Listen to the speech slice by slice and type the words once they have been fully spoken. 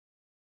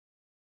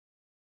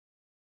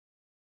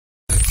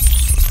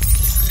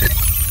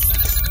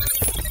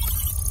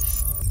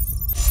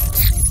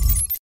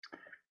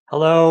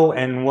Hello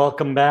and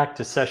welcome back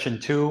to session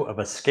 2 of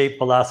Escape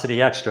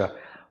Velocity Extra.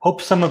 Hope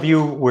some of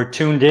you were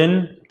tuned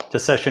in to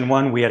session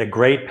 1. We had a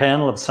great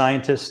panel of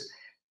scientists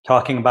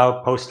talking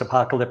about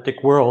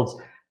post-apocalyptic worlds,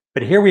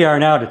 but here we are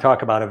now to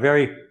talk about a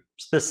very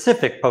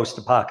specific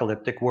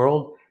post-apocalyptic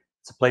world.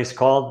 It's a place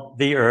called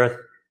the Earth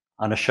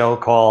on a show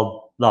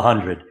called The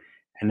 100.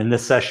 And in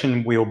this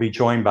session, we will be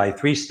joined by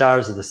 3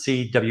 stars of the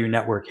CW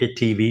Network hit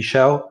TV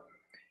show.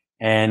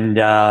 And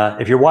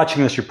if you're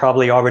watching this, you're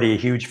probably already a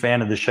huge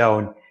fan of the show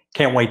and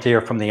can't wait to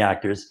hear from the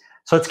actors.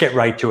 So let's get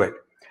right to it.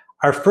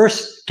 Our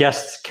first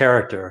guest's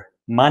character,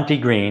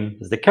 Mont Green,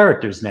 is the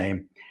character's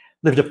name,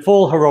 lived a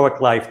full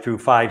heroic life through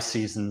 5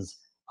 seasons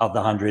of The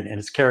 100, and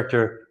his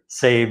character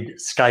saved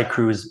Sky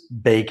Crew's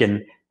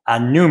bacon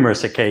on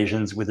numerous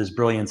occasions with his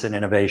brilliance and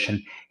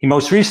innovation. He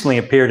most recently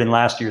appeared in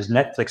last year's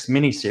Netflix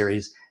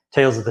miniseries,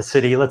 Tales of the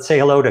City. Let's say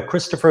hello to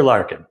Christopher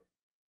Larkin.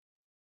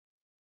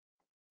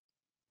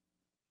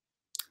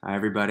 Hi,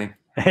 everybody.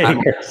 Hey,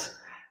 Chris.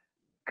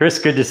 Chris,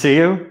 good to see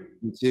you.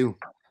 You too.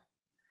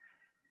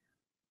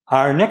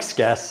 Our next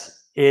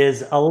guest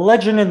is a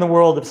legend in the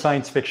world of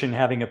science fiction,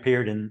 having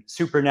appeared in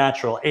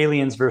Supernatural,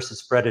 Aliens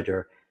vs.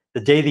 Predator,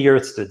 The Day the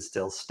Earth Stood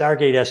Still,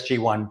 Stargate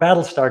SG-1,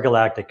 Battlestar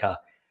Galactica,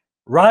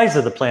 Rise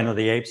of the Planet of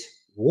the Apes,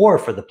 War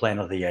for the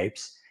Planet of the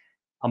Apes,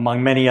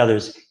 among many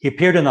others. He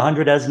appeared in The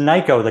 100 as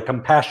Nyko, the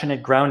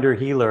compassionate grounder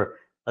healer.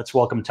 Let's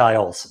welcome Ty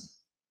Olsson.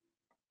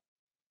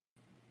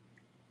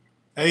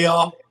 Hey,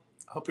 y'all.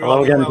 Hope you're Hello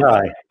all again,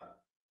 well. Ty.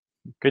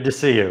 Good to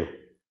see you.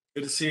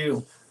 Good to see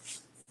you.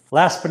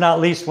 Last but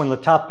not least, one of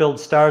the top-billed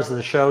stars of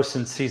the show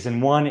since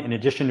season 1, in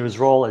addition to his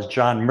role as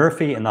John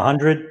Murphy in The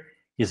 100,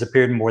 he has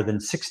appeared in more than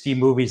 60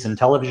 movies and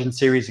television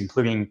series,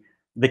 including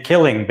The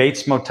Killing,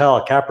 Bates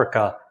Motel,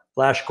 Caprica,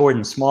 Flash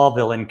Gordon,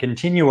 Smallville, and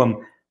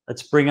Continuum.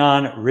 Let's bring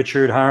on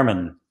Richard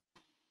Harmon.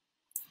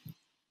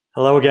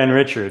 Hello again,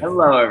 Richard.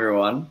 Hello,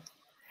 everyone.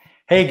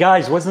 Hey,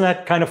 guys, wasn't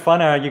that kind of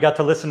fun? You got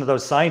to listen to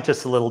those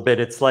scientists a little bit.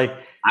 It's like...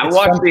 I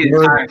watched the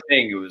entire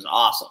thing. It was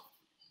awesome.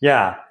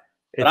 Yeah.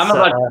 But I'm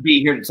about to be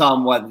here to tell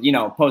them what,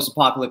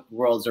 post-apocalyptic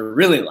worlds are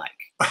really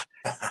like.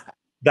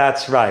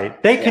 That's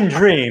right. They can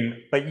dream,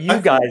 but you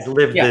guys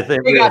live the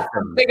thing.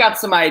 They got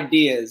some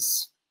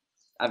ideas.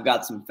 I've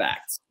got some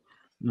facts.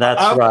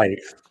 That's right.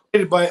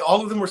 By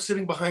all of them were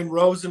sitting behind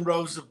rows and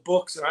rows of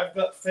books, and I've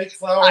got fake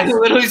flowers. I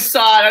literally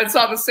saw it. I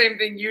saw the same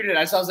thing you did.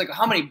 I was like,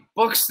 how many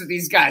books do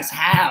these guys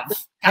have?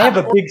 I have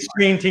a big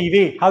screen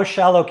TV. How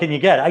shallow can you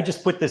get? I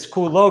just put this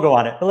cool logo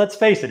on it. But let's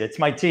face it, it's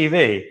my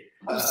TV.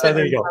 So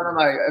there you go.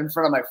 In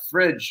front of my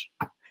fridge.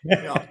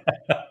 Yeah.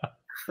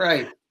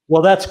 Right.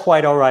 Well, that's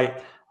quite all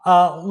right.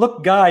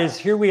 Look, guys,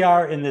 here we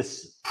are in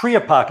this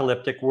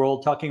pre-apocalyptic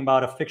world, talking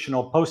about a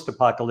fictional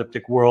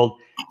post-apocalyptic world.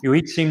 You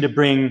each seem to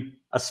bring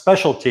a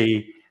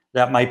specialty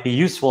that might be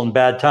useful in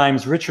bad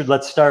times. Richard,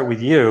 let's start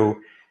with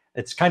you.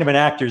 It's kind of an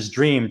actor's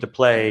dream to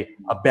play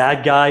a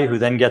bad guy who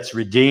then gets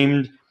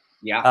redeemed.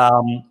 Yeah.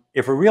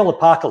 If a real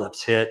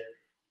apocalypse hit,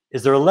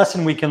 is there a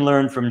lesson we can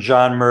learn from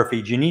John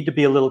Murphy? Do you need to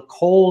be a little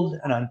cold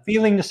and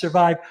unfeeling to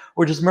survive?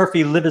 Or does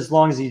Murphy live as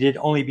long as he did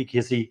only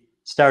because he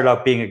started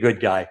out being a good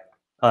guy?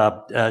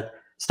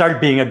 Started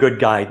being a good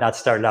guy, not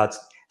started out,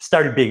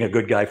 started being a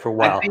good guy for a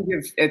while.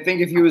 I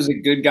think if he was a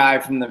good guy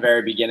from the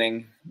very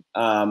beginning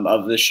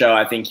of the show,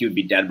 I think he would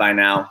be dead by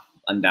now,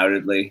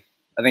 undoubtedly.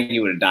 I think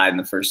he would have died in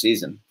the first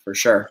season, for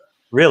sure.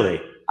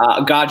 Really?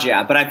 God,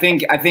 yeah. But I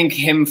think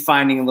him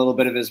finding a little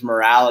bit of his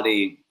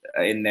morality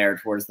in there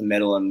towards the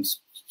middle and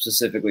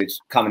specifically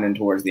coming in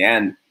towards the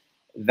end,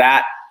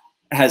 that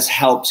has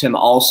helped him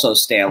also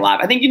stay alive.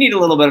 I think you need a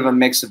little bit of a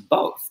mix of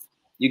both.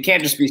 You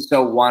can't just be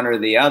so one or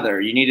the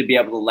other. You need to be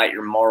able to let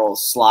your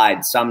morals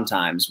slide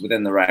sometimes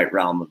within the right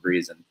realm of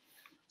reason.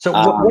 So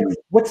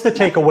what's the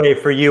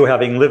takeaway for you,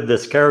 having lived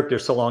this character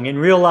so long? In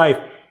real life,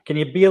 can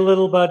you be a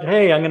little bit,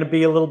 hey, I'm going to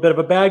be a little bit of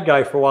a bad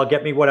guy for a while,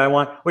 get me what I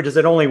want? Or does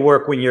it only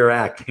work when you're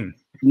acting?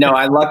 No,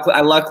 I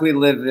luckily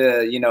live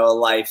a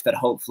life that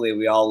hopefully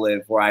we all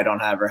live, where I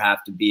don't ever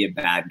have to be a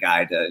bad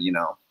guy to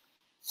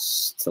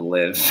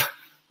live.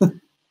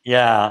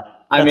 Yeah.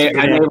 I'm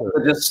able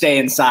to just stay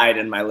inside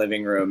in my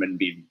living room and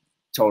be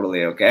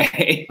totally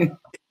okay.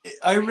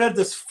 I read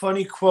this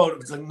funny quote. It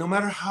was like, no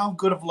matter how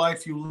good of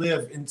life you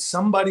live, in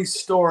somebody's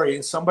story,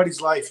 in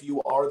somebody's life,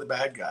 you are the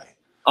bad guy.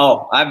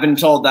 Oh, I've been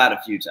told that a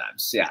few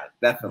times. Yeah,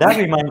 definitely. That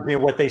reminds me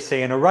of what they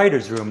say in a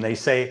writer's room. They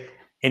say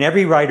in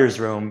every writer's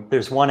room,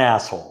 there's one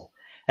asshole.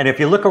 And if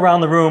you look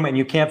around the room and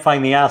you can't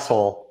find the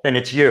asshole, then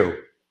it's you.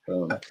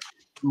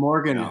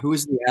 Morgan, who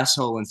is the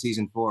asshole in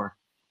season 4?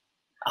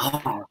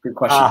 Oh, good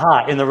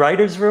question. In the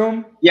writer's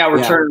room? Yeah,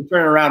 we're turning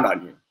around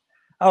on you.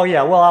 Oh,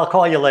 yeah. Well, I'll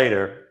call you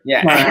later.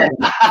 Yeah.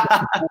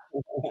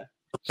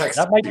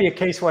 That might be a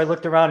case where I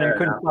looked around and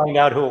couldn't find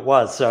out who it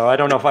was. So I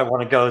don't know if I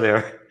want to go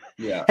there.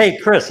 Yeah. Hey,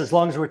 Chris, as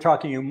long as we're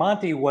talking to you,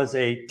 Monty was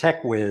a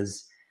tech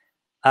whiz.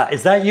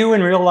 Is that you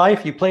in real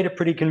life? You played it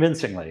pretty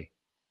convincingly.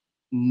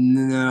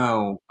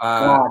 No.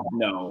 God,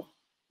 no.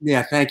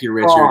 Yeah, thank you,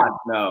 Richard. God,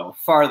 no.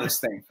 Farthest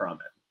thing from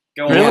it.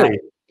 Go really? on.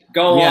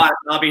 Go on.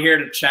 I'll be here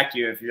to check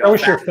you if you. Show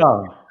us your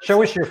phone.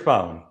 Show us your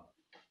phone.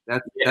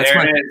 That's there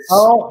what it is.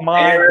 Oh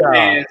my There God.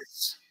 it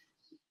is.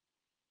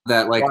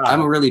 that like Wow.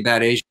 I'm a really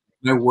bad Asian.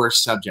 My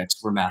worst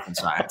subjects were math and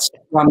science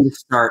from the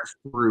start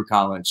through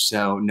college.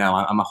 So no,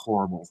 I'm a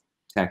horrible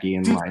techie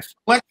in life.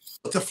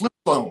 It's a flip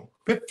phone.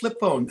 Flip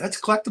phone. That's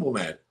collectible,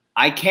 man.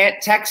 I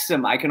can't text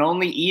him. I can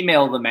only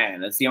email the man.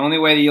 That's the only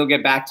way that you'll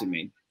get back to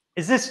me.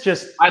 Is this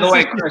just? By the is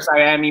way, this Chris, I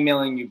am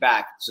emailing you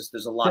back. It's just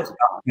there's a lot to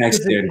talk. Thanks,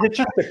 Is dude. it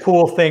just a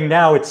cool thing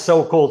now? It's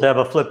so cool to have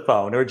a flip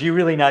phone, or do you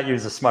really not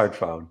use a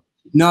smartphone?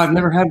 No, I've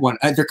never had one.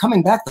 They're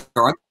coming back.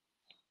 Aren't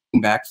they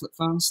coming back flip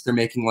phones? They're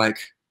making like,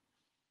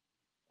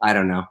 I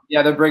don't know.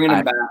 Yeah, they're bringing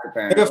him back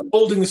apparently. They're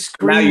folding Now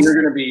screens.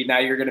 you're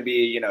gonna be,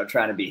 you know,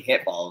 trying to be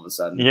hip all of a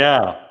sudden.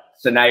 Yeah.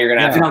 So now you're gonna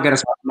have Then to I'll get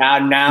a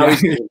now Yeah.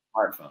 he's using a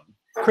smartphone.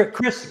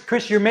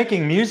 Chris, you're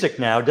making music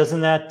now.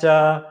 Doesn't that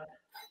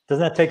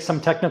take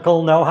some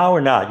technical know-how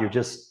or not? You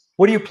just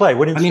what do you play?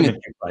 What instrument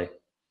do you play?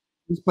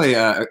 Just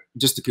play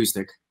just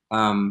acoustic.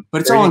 But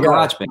it's There all you in go.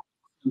 GarageBand.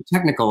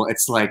 Technical,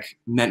 it's like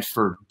meant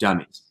for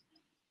dummies.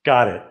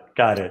 Got it.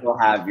 We'll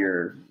have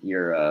your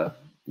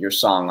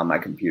song on my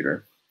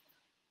computer.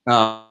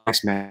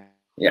 Thanks, man.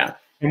 Yeah.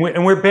 And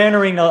we're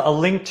bannering a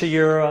link to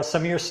your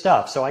some of your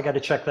stuff, so I got to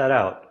check that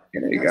out.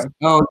 There you go.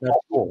 Oh, That's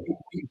cool.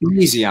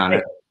 be easy on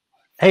it.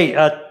 Hey,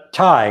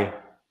 Ty.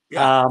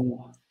 Yeah.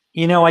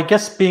 You know, I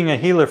guess being a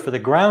healer for the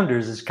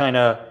grounders is kind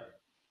of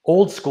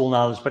old school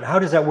knowledge, but how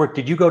does that work?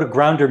 Did you go to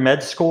grounder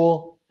med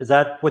school? Is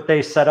that what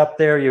they set up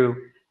there? You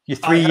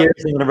 3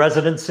 years in the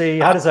residency?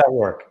 How does that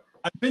work?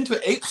 I've been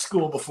to ape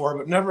school before,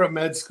 but never a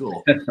med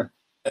school.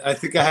 I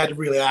think I had to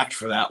really act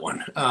for that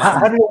one.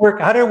 How did it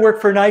work? How did it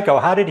work for Nyko?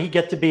 How did he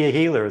get to be a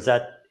healer?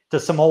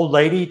 Does some old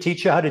lady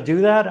teach you how to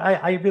do that?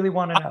 I really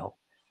want to know.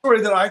 The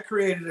story that I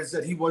created is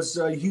that he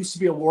used to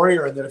be a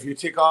warrior, and that if you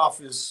take off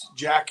his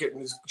jacket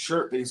and his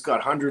shirt, that he's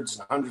got hundreds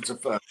and hundreds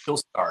of kill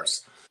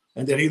scars,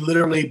 and that he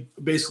literally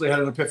basically had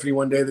an epiphany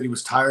one day that he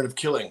was tired of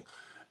killing,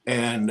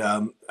 and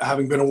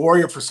having been a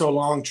warrior for so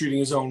long, treating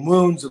his own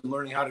wounds and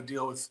learning how to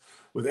deal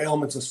with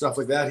ailments and stuff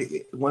like that,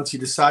 once he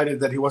decided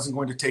that he wasn't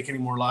going to take any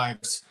more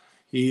lives,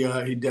 he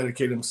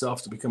dedicated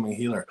himself to becoming a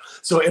healer.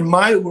 So in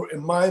my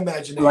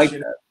imagination, like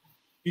that.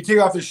 You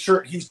take off his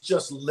shirt, he's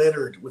just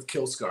littered with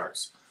kill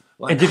scars.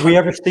 Like, And did we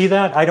ever see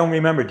that? I don't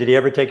remember. Did he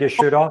ever take his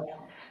shirt off?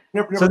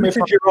 never So made this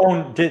is your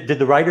own. Did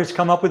the writers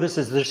come up with this?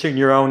 Is this in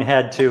your own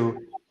head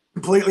too?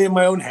 completely in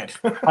my own head.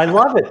 I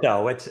love it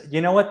though. It's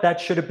you know what, that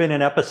should have been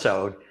an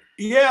episode.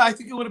 Yeah, I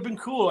think it would have been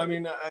cool. I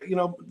mean, you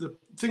know, the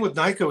thing with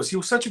Nyko is he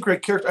was such a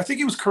great character. I think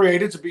he was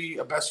created to be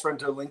a best friend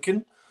to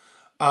Lincoln.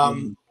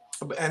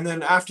 And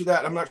then after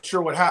that, I'm not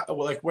sure what happened,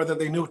 like whether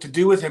they knew what to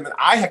do with him. And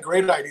I had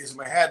great ideas in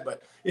my head,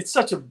 but it's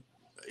such a,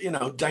 you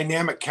know,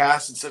 dynamic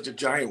cast in such a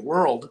giant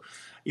world.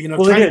 You know,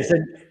 Well, it is.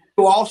 And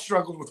you all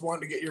struggled with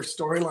wanting to get your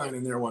storyline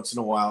in there once in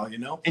a while, you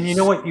know? you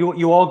know what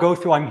you all go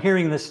through. I'm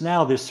hearing this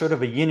now. There's sort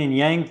of a yin and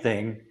yang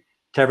thing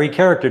to every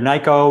character.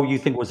 Nyko, you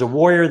think was a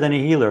warrior, then a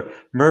healer.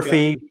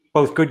 Murphy,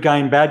 both good guy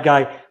and bad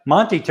guy.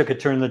 Monty took a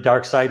turn to the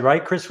dark side,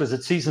 right? Chris, was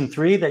it season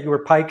 3 that you were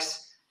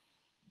Pike's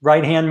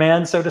right-hand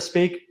man, so to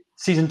speak?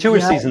 Season 2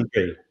 or season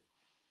 3?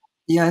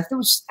 Yeah, I think it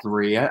was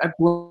 3. I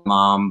blew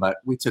Mom, but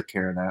we took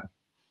care of that.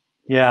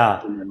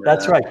 Yeah,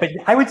 that's right. But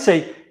I would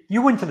say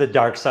you went to the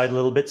dark side a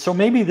little bit. So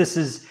maybe this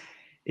is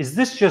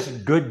this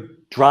just good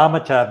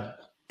drama to have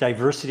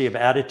diversity of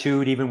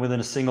attitude even within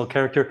a single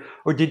character?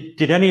 Or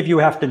did any of you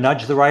have to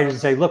nudge the writers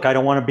and say, look, I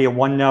don't want to be a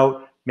one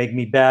note, make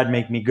me bad,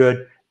 make me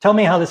good? Tell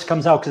me how this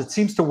comes out, because it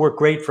seems to work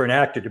great for an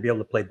actor to be able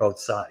to play both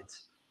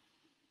sides.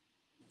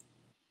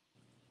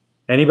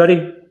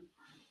 Anybody?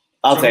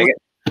 I'll take it.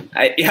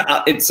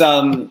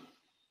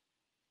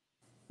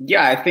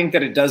 Yeah, I think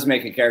that it does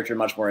make a character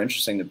much more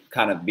interesting to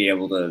kind of be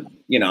able to,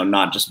 you know,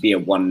 not just be a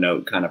one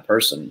note kind of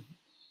person.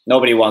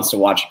 Nobody wants to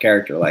watch a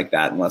character like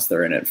that unless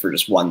they're in it for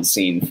just one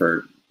scene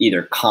for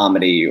either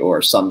comedy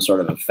or some sort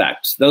of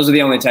effect. Those are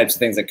the only types of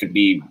things that could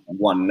be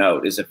one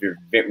note, is if you're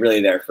really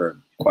there for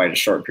quite a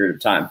short period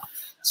of time.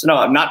 So no,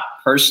 I'm not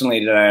personally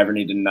did I ever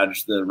need to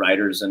nudge the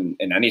writers in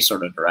any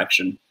sort of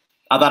direction.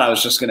 I thought I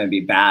was just going to be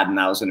bad and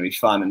that was going to be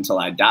fun until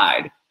I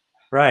died.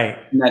 Right.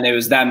 And then it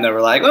was them that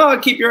were like, "Oh,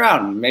 keep you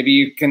around. Maybe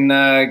you can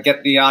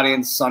get the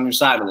audience on your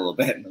side a little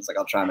bit." And I was like,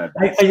 "I'll try my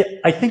best."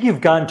 I think you've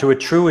gotten to a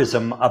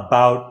truism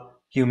about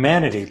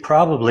humanity.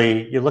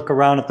 Probably you look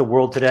around at the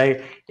world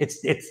today,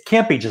 it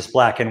can't be just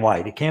black and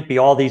white. It can't be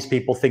all these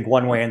people think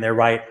one way and they're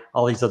right,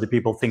 all these other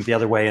people think the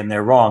other way and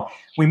they're wrong.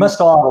 We must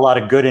all have a lot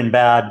of good and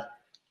bad.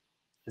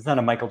 Isn't that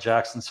a Michael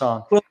Jackson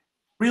song? Well,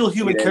 real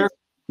human characters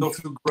go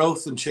through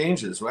growth and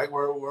changes, right?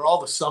 We're all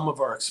the sum of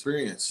our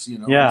experience, you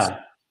know.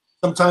 Yeah.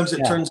 Sometimes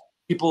it turns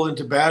people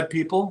into bad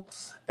people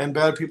and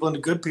bad people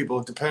into good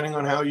people, depending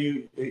on how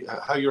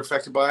you're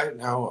affected by it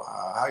and how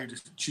you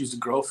choose to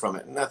grow from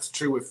it. And that's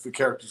true with the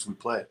characters we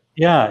play.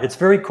 Yeah, it's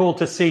very cool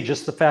to see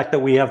just the fact that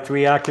we have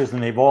 3 actors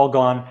and they've all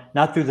gone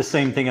not through the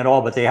same thing at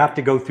all, but they have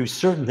to go through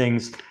certain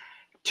things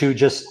to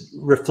just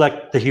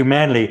reflect the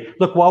humanity.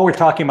 Look, while we're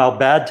talking about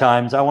bad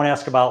times, I want to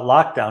ask about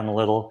lockdown a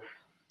little.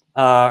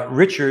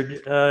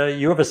 Richard,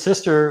 you have a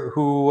sister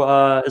who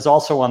is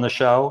also on the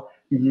show.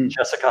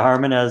 Jessica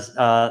Harmon as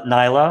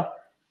Nyla.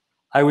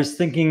 I was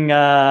thinking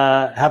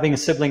having a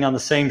sibling on the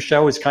same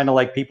show is kind of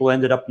like people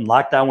ended up in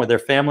lockdown with their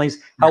families.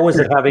 How was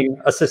it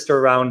having a sister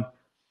around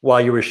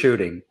while you were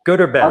shooting? Good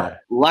or bad?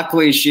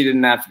 Luckily, she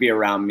didn't have to be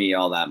around me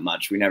all that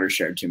much. We never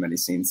shared too many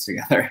scenes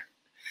together.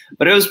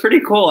 But it was pretty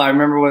cool. I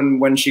remember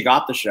when she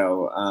got the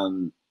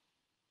show.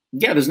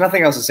 Yeah, there's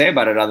nothing else to say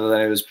about it other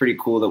than it was pretty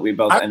cool that we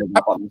both ended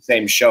up on the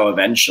same show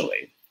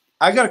eventually.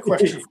 I got a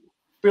question.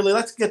 Really,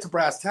 let's get to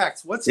brass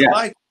tacks. What's it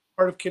like,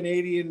 part of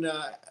Canadian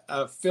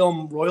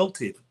film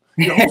royalty?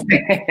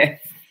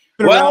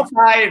 Well,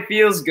 Ty, it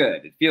feels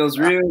good. It feels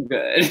real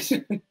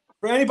good.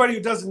 For anybody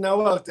who doesn't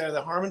know out there,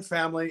 the Harmon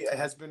family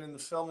has been in the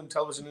film and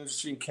television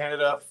industry in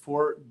Canada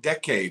for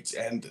decades,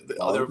 and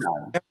they're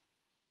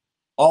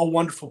all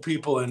wonderful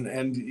people,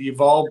 and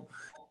you've all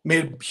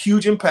made a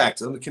huge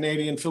impact on the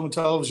Canadian film and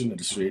television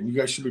industry, and you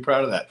guys should be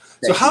proud of that.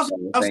 So how's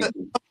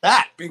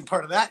that being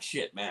part of that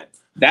shit, man?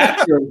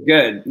 That feels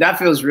good. That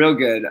feels real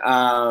good.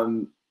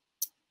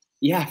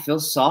 Yeah, it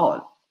feels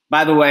solid.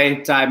 By the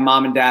way, Ty,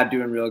 mom and dad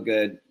doing real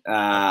good.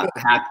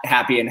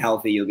 Happy and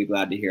healthy, you'll be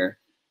glad to hear.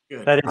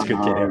 Good. That is good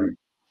to hear.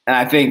 And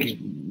I think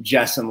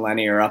Jess and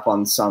Lenny are up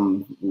on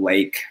some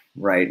lake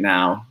right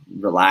now,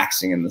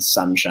 relaxing in the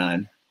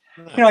sunshine.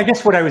 I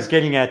guess what I was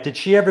getting at, did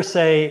she ever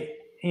say,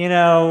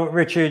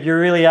 Richard, you're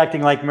really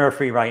acting like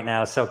Murphy right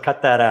now, so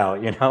cut that out,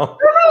 I don't know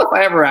if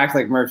I ever act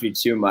like Murphy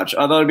too much,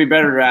 although it'd be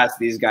better to ask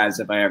these guys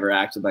if I ever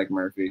acted like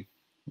Murphy.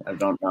 I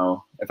don't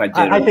know if I did.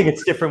 I think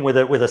it's different with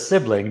a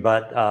sibling,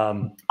 but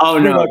oh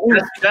no,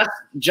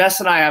 Jess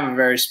and I have a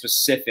very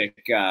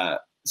specific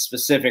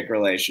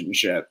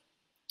relationship,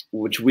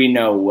 which we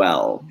know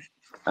well.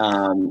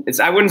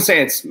 I wouldn't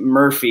say it's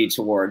Murphy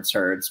towards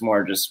her. It's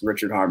more just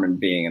Richard Harmon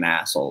being an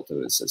asshole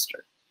to his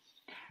sister.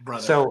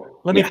 Brother. So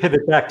let me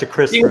pivot back to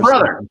Chris. Your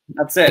brother.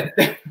 That's it.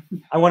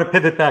 I want to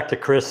pivot back to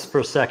Chris for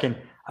a second.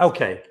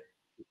 Okay,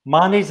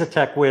 Monty's a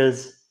tech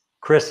whiz.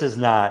 Chris is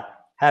not.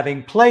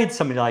 Having played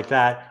somebody like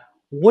that,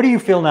 what do you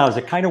feel now? Is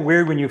it kind of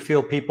weird when you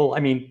feel people?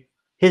 I mean,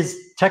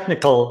 his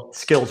technical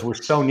skills were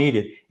so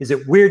needed. Is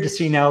it weird to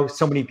see now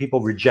so many people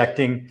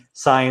rejecting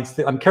science?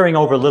 I'm carrying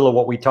over a little of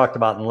what we talked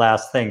about in the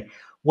last thing.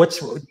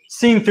 What's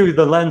seeing through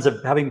the lens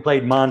of having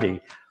played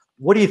Monty?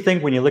 What do you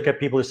think when you look at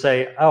people who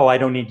say, "Oh, I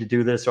don't need to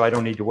do this," or "I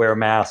don't need to wear a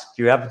mask"?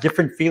 Do you have a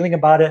different feeling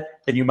about it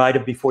than you might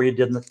have before you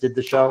did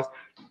the show?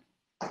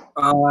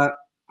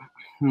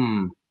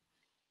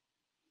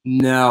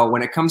 No,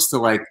 when it comes to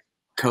like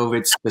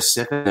COVID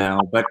specific, no.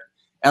 But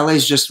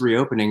LA's just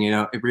reopening.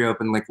 It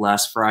reopened like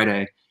last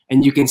Friday,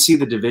 and you can see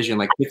the division.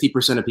 Like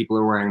 50% of people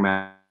are wearing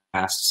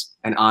masks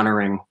and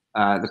honoring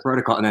the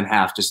protocol, and then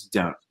half just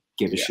don't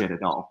give a shit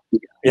at all.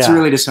 It's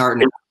really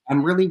disheartening. I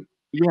mean,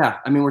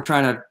 we're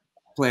trying to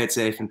play it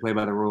safe and play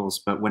by the rules,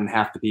 but when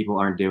half the people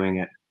aren't doing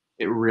it,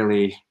 it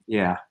really,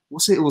 we'll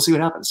see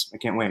what happens. I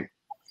can't wait.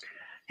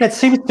 It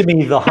seems to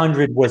me the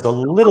 100 was a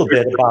little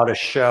bit about a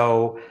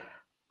show.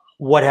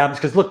 What happens?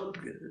 Because look,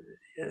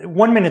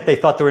 one minute they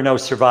thought there were no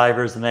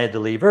survivors and they had to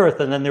leave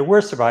Earth, and then there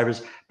were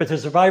survivors, but the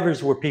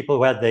survivors were people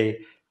who had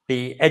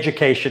the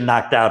education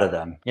knocked out of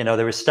them. They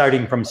were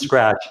starting from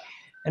scratch.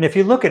 And if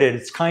you look at it,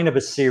 it's kind of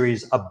a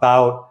series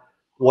about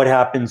what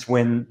happens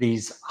when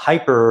these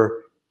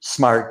hyper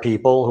smart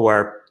people who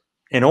are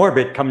in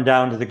orbit come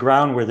down to the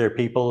ground, where there are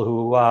people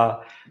who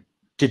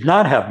did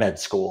not have med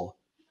school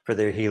for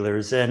their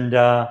healers. And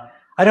I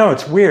don't know,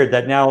 it's weird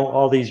that now,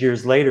 all these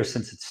years later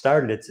since it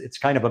started, it's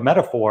kind of a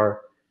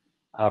metaphor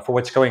for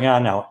what's going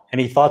on now.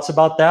 Any thoughts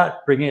about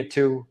that, bringing it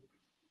to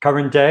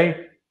current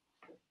day?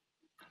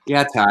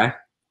 Yeah, Ty.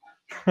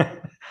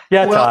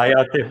 Ty,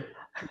 out there,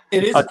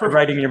 it is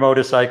riding your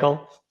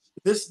motorcycle.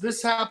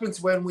 This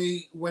happens when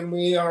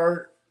we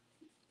are,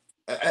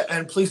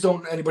 and please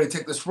don't anybody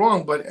take this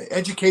wrong, but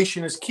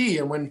education is key.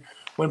 And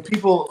when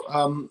people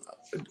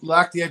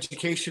lack the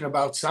education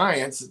about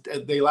science,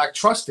 they lack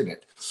trust in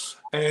it.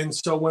 And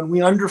so when we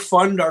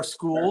underfund our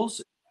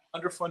schools,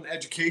 underfund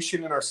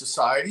education in our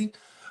society,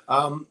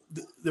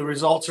 the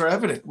results are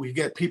evident. We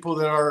get people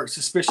that are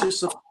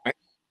suspicious of science.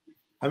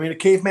 I mean, a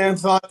caveman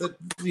thought that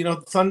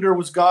thunder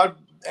was God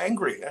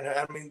angry, and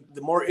I mean,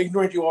 the more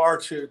ignorant you are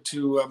to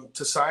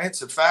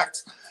science and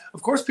facts,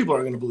 of course, people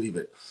aren't going to believe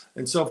it.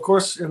 And so, of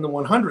course, in the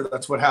 100,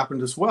 that's what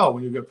happened as well.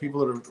 When you get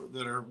people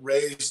that are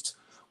raised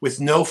with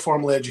no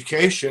formal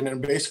education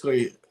and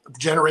basically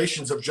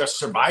generations of just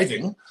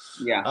surviving,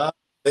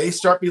 they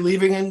start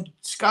believing in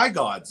sky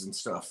gods and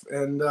stuff.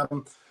 And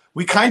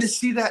we kind of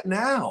see that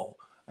now.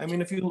 I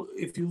mean, if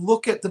you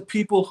look at the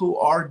people who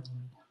are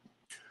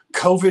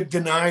COVID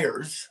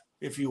deniers,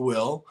 if you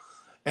will,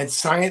 and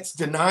science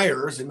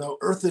deniers, and the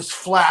Earth is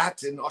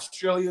flat and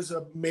Australia's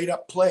a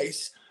made-up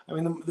place. I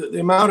mean, the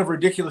amount of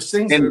ridiculous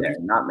things in there,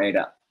 not made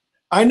up.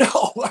 I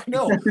know.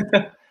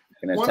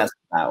 Can attest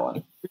to that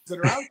one. That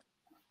are out.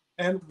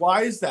 And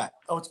why is that?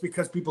 Oh, it's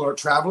because people are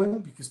traveling,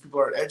 because people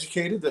are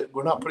educated, that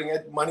we're not putting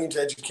money into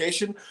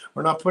education.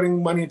 We're not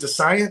putting money into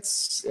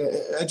science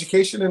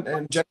education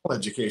and general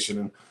education.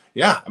 And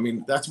I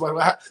mean, that's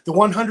what the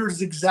 100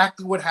 is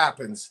exactly what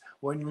happens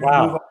when you move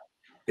on.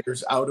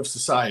 domesticator's out of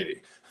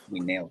society. We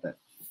nailed it.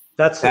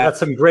 That's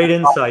some great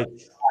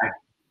insights.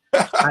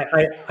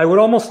 I would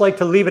almost like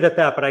to leave it at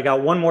that, but I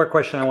got one more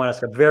question I want to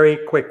ask, a very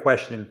quick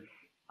question.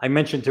 I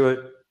mentioned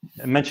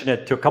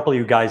it to a couple of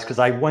you guys because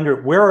I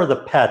wonder, where are the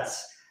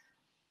pets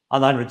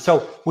on the 100?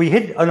 So we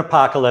hit an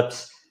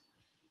apocalypse.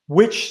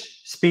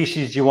 Which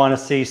species do you want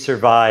to see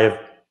survive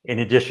in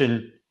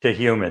addition to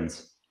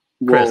humans?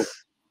 Chris.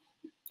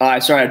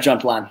 Sorry, I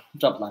jumped line.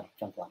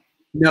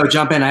 No,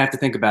 jump in. I have to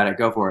think about it.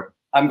 Go for it.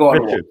 I'm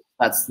going wolves.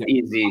 That's the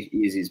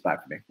easy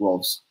spot for me.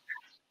 Wolves.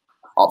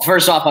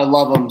 First off, I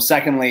love them.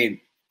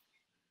 Secondly,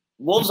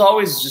 wolves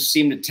always just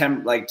seem to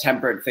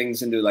temper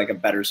things into like a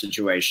better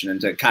situation,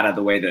 into kind of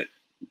the way that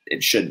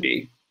it should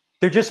be.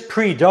 They're just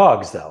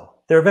pre-dogs, though.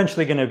 They're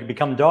eventually going to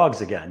become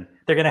dogs again.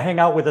 They're going to hang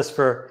out with us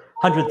for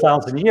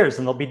 100,000 years,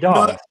 and they'll be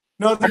dogs.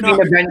 No, they're not.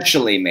 not.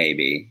 Eventually,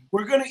 maybe.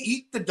 We're going to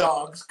eat the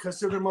dogs because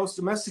they're the most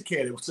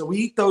domesticated. So we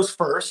eat those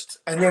first,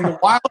 and then the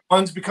wild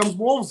ones become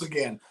wolves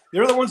again.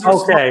 They're the ones that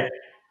are okay.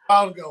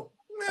 I'll go.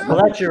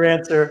 Well, that's your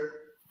answer.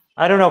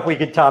 I don't know if we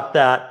could top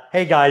that.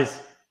 Hey,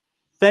 guys,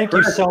 thank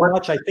you so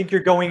much. I think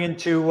you're going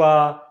into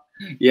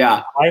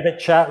private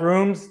chat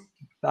rooms.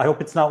 I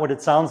hope it's not what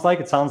it sounds like.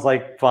 It sounds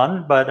like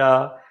fun, but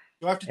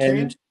do I have to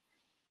change?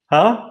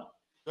 Huh?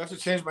 Do I have to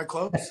change my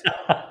clothes?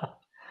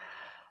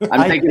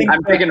 I'm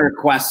taking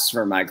requests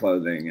for my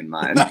clothing in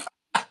mind.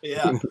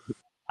 Yeah.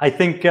 I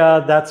think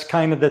that's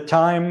kind of the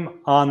time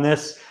on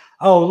this.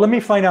 Oh, let me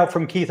find out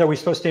from Keith. Are we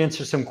supposed to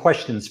answer some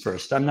questions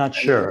first? I'm not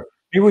sure.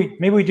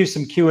 Maybe we do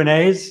some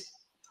Q&As.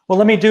 Well,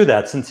 let me do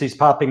that since he's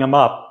popping them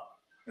up.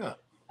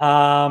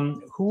 Yeah.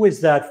 Who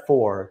is that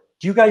for?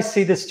 Do you guys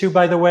see this too,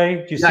 by the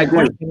way? Do you see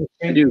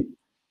I do.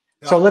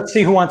 So let's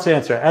see who wants to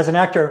answer. As an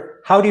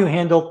actor, how do you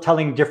handle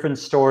telling different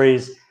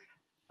stories?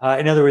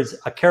 In other words,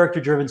 a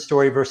character-driven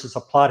story versus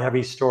a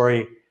plot-heavy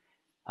story.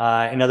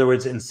 In other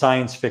words, in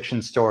science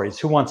fiction stories.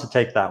 Who wants to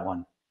take that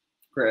one?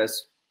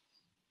 Chris.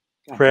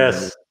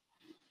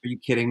 Are you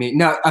kidding me?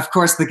 No, of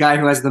course, the guy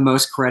who has the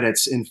most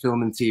credits in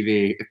film and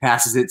TV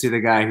passes it to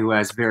the guy who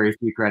has very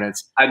few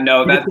credits. I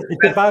know that.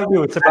 It's about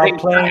you. It's about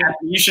playing.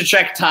 You should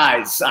check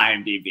Ty's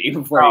IMDb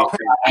before you.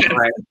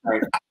 Right.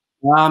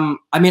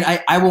 I mean,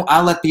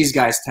 I'll let these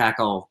guys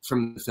tackle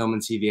from the film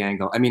and TV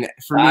angle. I mean,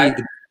 for me,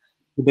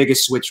 the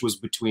biggest switch was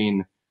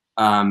between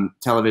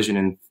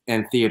television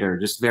and theater,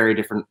 just very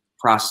different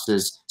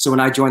processes. So when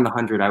I joined the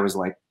 100, I was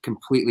like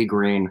completely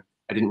green.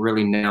 I didn't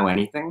really know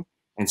anything.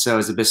 And so it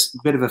was a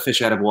bit of a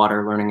fish out of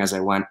water, learning as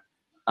I went.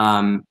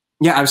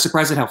 Yeah, I was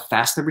surprised at how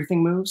fast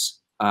everything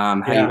moves.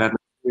 How you have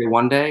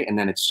one day and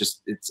then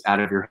it's out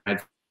of your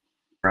head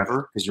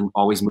forever because you're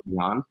always moving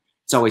on.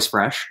 It's always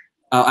fresh.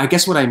 I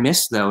guess what I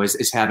miss though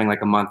is having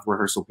like a month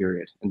rehearsal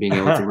period and being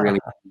able to really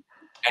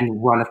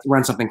and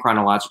run something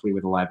chronologically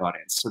with a live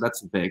audience. So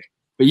that's big.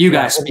 But you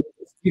guys speak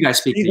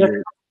to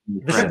your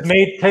this is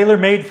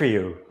tailor-made for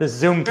you. This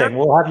Zoom thing.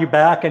 We'll have you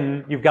back,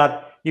 and you've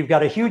got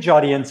a huge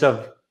audience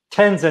of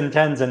tens and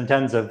tens and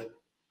tens of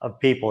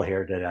people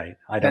here today.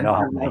 I don't know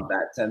how many.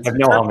 I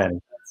know how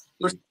many.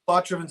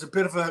 Plot-driven is a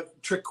bit of a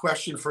trick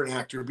question for an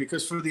actor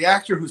because for the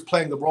actor who's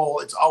playing the role,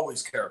 it's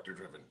always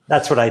character-driven.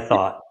 That's what I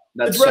thought.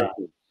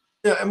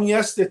 Yeah, I mean,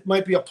 yes, it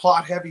might be a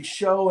plot-heavy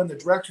show, and the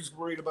director's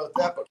worried about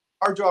that, but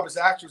our job as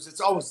actors, it's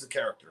always the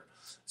character.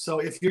 So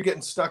if you're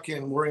getting stuck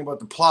in worrying about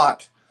the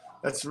plot,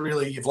 that's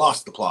really, you've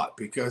lost the plot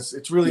because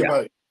it's really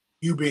about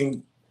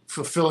you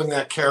fulfilling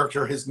that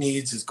character, his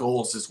needs, his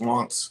goals, his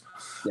wants,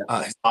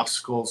 his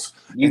obstacles.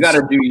 You got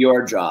to do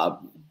your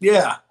job.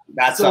 Yeah.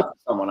 That's up to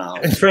someone else.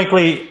 And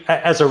frankly,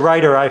 as a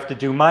writer, I have to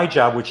do my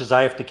job, which is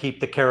I have to keep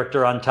the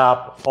character on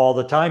top all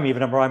the time.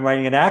 Even if I'm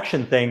writing an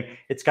action thing,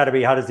 it's got to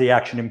be, how does the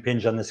action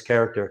impinge on this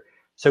character?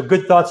 So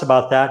good thoughts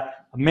about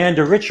that.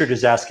 Amanda Richard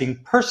is asking,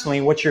 personally,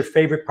 what's your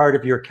favorite part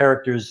of your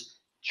character's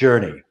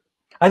journey?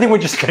 I think we're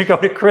just going to go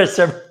to Chris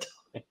every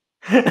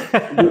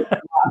time.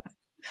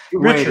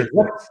 Richard,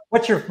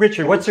 what's your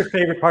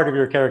favorite part of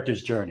your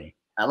character's journey?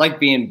 I like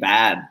being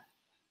bad.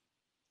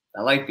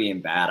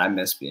 I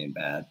miss being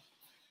bad.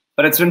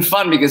 But it's been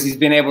fun because he's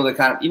been able to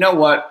kind of, you know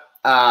what?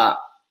 I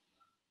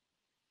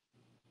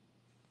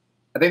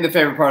think the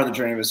favorite part of the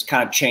journey was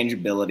kind of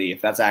changeability,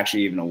 if that's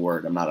actually even a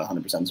word. I'm not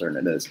 100%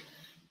 certain it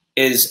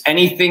is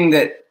anything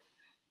that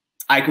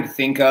I could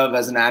think of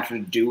as an actor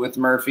to do with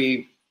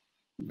Murphy,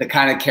 the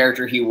kind of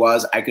character he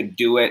was, I could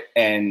do it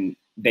and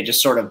they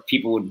just sort of,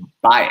 people would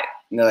buy it.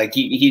 You know, like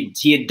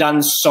he had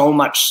done so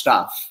much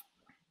stuff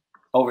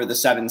over the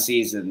 7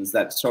 seasons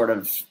that sort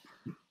of,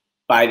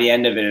 by the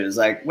end of it is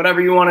like, whatever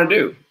you want to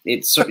do.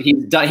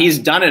 He's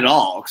done it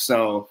all.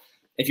 So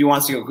if he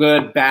wants to go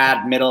good,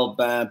 bad, middle,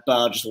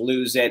 just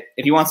lose it.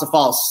 If he wants to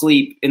fall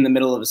asleep in the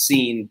middle of a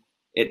scene,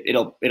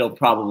 it'll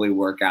probably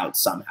work out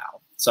somehow.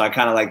 So I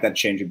kind of like that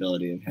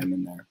changeability of him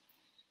in there.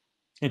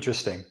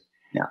 Interesting.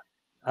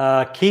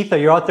 Yeah. Keith, are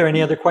you out there?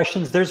 Any other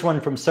questions? There's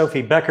one from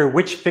Sophie Becker.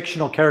 Which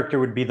fictional character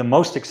would be the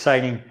most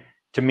exciting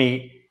to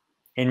meet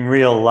in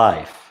real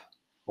life?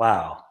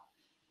 Wow.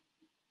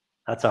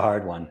 That's a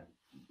hard one.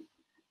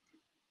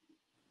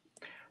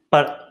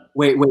 But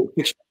Wait,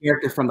 fictional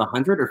character from the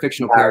 100 or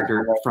fictional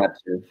character from?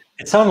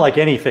 It sounded like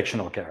any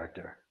fictional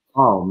character.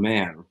 Oh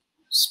man,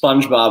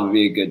 SpongeBob would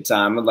be a good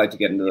time. I'd like to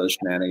get into those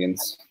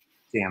shenanigans.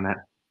 damn it.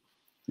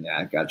 Yeah,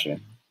 I gotcha.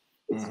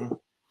 Mhm.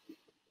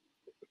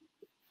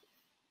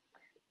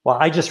 Well,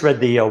 I just read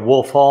the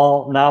Wolf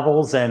Hall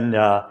novels, and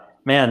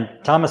man,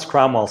 Thomas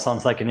Cromwell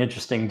sounds like an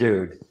interesting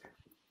dude.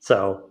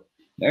 So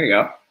There you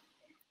go.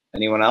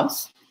 Anyone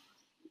else?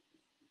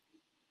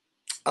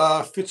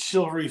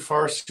 Fitzchivalry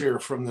Farseer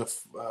from the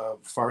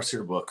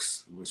Farseer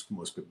books, which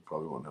most people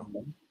probably won't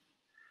know.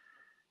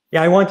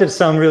 yeah, I wanted to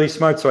sound really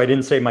smart, so I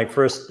didn't say my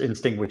first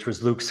instinct, which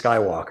was Luke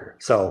Skywalker.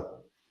 So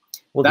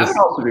we'll That just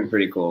would also be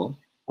pretty cool.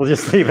 we'll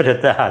just leave it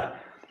at that.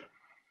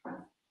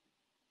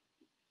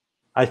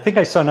 I think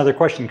I saw another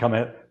question come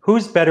in.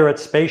 Who's better at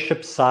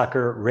spaceship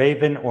soccer,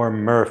 Raven or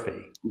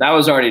Murphy? That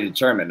was already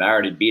determined. I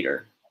already beat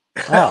her.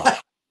 Oh,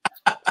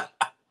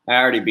 I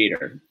already beat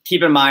her.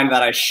 Keep in mind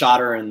that I shot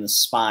her in the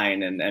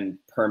spine and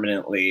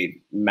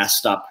permanently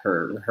messed up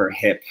her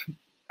hip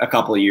a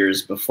couple of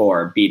years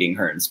before beating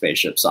her in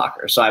spaceship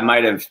soccer. So I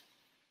might have.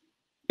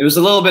 It was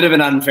a little bit of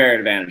an unfair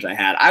advantage I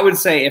had. I would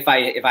say if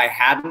I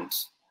hadn't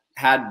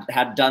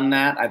had done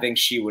that, I think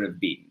she would have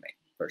beaten me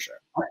for sure.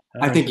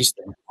 I think you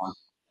still won.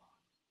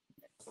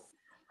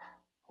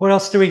 what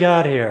else do we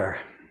got here?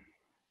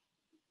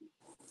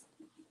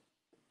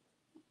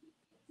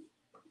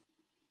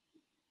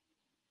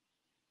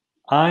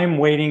 I'm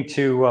waiting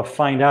to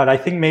find out. I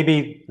think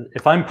maybe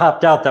if I'm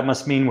popped out, that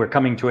must mean we're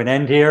coming to an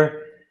end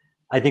here.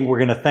 I think we're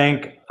going to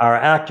thank our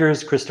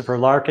actors, Christopher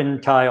Larkin,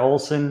 Ty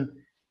Olsson,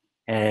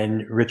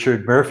 and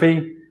Richard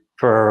Murphy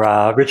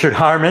for Richard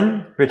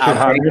Harmon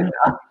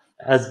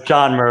as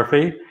John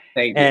Murphy.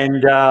 Thank you.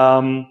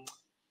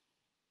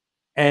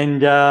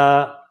 And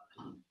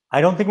I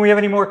don't think we have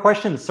any more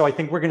questions. So I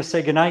think we're going to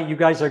say goodnight. You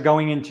guys are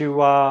going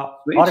into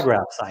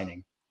autograph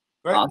signing.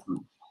 Right?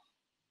 Awesome.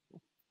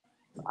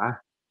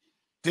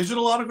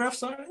 Digital autograph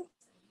signing?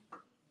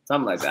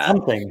 Something like that.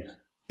 Something.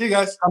 See you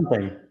guys.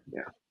 Something.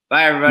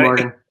 Bye, everybody.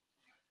 Morgan.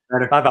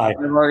 Bye-bye.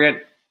 Bye,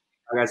 Morgan.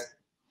 Bye, guys.